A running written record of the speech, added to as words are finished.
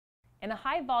In a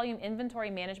high-volume inventory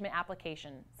management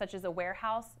application, such as a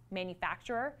warehouse,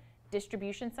 manufacturer,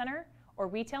 distribution center, or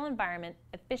retail environment,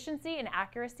 efficiency and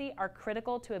accuracy are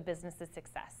critical to a business's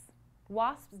success.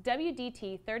 Wasp's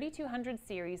WDT3200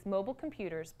 series mobile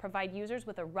computers provide users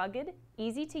with a rugged,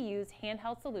 easy-to-use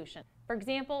handheld solution. For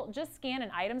example, just scan an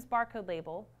item's barcode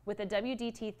label with a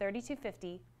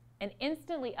WDT3250 and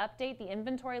instantly update the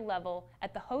inventory level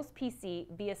at the host PC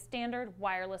via standard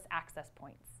wireless access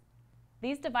points.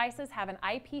 These devices have an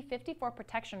IP54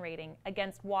 protection rating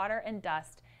against water and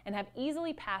dust and have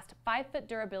easily passed 5-foot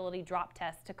durability drop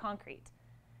tests to concrete.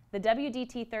 The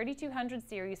WDT3200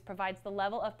 series provides the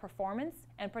level of performance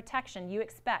and protection you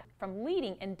expect from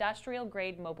leading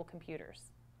industrial-grade mobile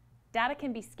computers. Data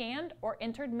can be scanned or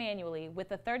entered manually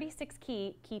with a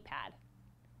 36-key keypad.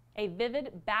 A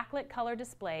vivid, backlit color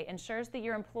display ensures that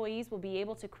your employees will be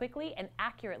able to quickly and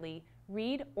accurately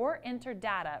read or enter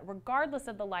data regardless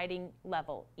of the lighting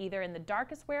level, either in the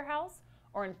darkest warehouse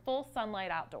or in full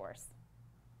sunlight outdoors.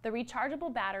 The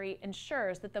rechargeable battery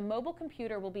ensures that the mobile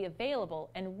computer will be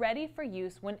available and ready for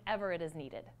use whenever it is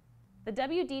needed. The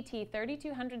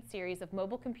WDT3200 series of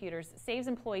mobile computers saves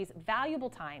employees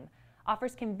valuable time,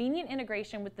 offers convenient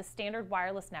integration with the standard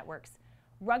wireless networks,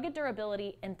 rugged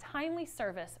durability, and timely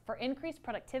service for increased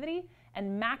productivity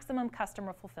and maximum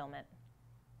customer fulfillment.